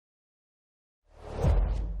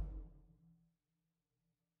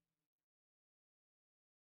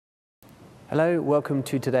Hello, welcome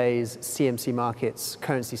to today's CMC Markets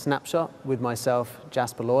currency snapshot with myself,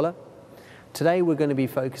 Jasper Lawler. Today we're going to be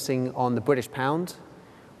focusing on the British pound,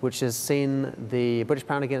 which has seen the British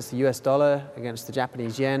pound against the US dollar, against the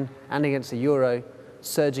Japanese yen, and against the euro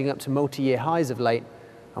surging up to multi-year highs of late,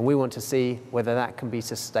 and we want to see whether that can be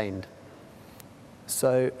sustained.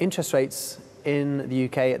 So interest rates in the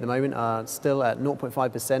UK at the moment are still at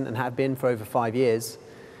 0.5% and have been for over 5 years.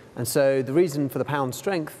 And so the reason for the pound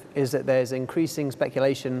strength is that there's increasing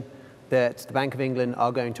speculation that the Bank of England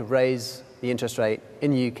are going to raise the interest rate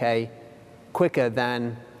in the UK quicker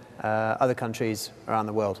than other countries around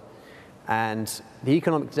the world. And the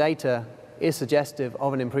economic data is suggestive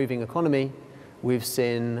of an improving economy. We've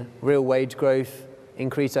seen real wage growth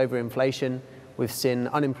increase over inflation. We've seen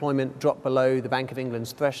unemployment drop below the Bank of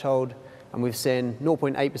England's threshold. And we've seen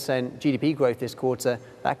 0.8% GDP growth this quarter.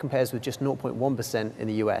 That compares with just 0.1% in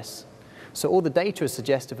the US. So all the data is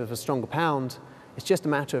suggestive of a stronger pound. It's just a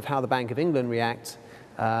matter of how the Bank of England reacts.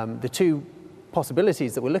 The two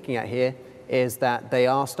possibilities that we're looking at here is that they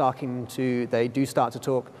do start to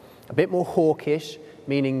talk a bit more hawkish,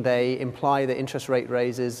 meaning they imply that interest rate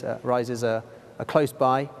rises are close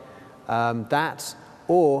by.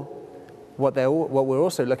 Or what we're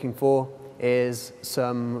also looking for is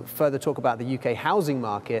some further talk about the UK housing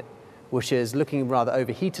market, which is looking rather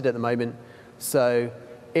overheated at the moment. So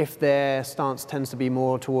if their stance tends to be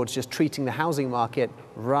more towards just treating the housing market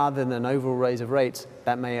rather than an overall raise of rates,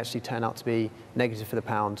 that may actually turn out to be negative for the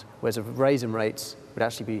pound, whereas a raise in rates would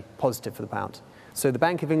actually be positive for the pound. So the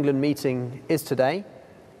Bank of England meeting is today,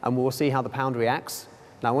 and we'll see how the pound reacts.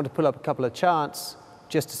 Now I want to pull up a couple of charts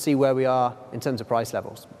just to see where we are in terms of price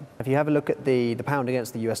levels. If you have a look at the pound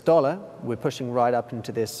against the US dollar, we're pushing right up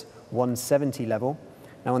into this 170 level.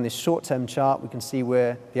 Now on this short-term chart, we can see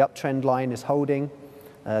where the uptrend line is holding.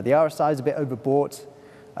 The RSI is a bit overbought,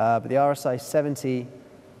 but the RSI 70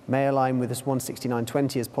 may align with this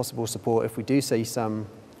 169.20 as possible support if we do see some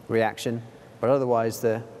reaction. But otherwise,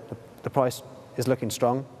 the price is looking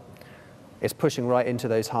strong. It's pushing right into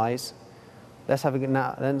those highs. Let's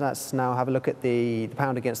now have a look at the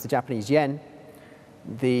pound against the Japanese yen.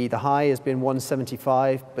 The high has been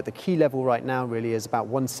 175, but the key level right now really is about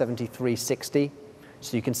 173.60.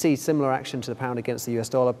 So you can see similar action to the pound against the US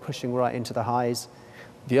dollar, pushing right into the highs.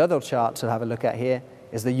 The other chart to have a look at here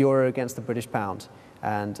is the euro against the British pound,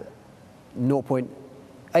 and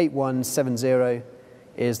 0.8170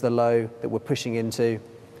 is the low that we're pushing into,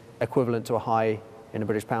 equivalent to a high in the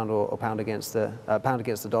British pound or pound against the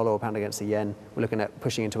dollar or pound against the yen. We're looking at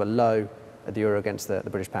pushing into a low at the euro against the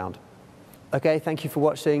British pound. Okay, thank you for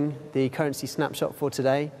watching the currency snapshot for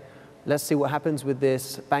today. Let's see what happens with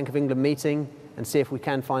this Bank of England meeting and see if we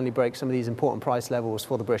can finally break some of these important price levels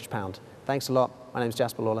for the British pound. Thanks a lot. My name is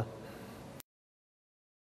Jasper Lawler.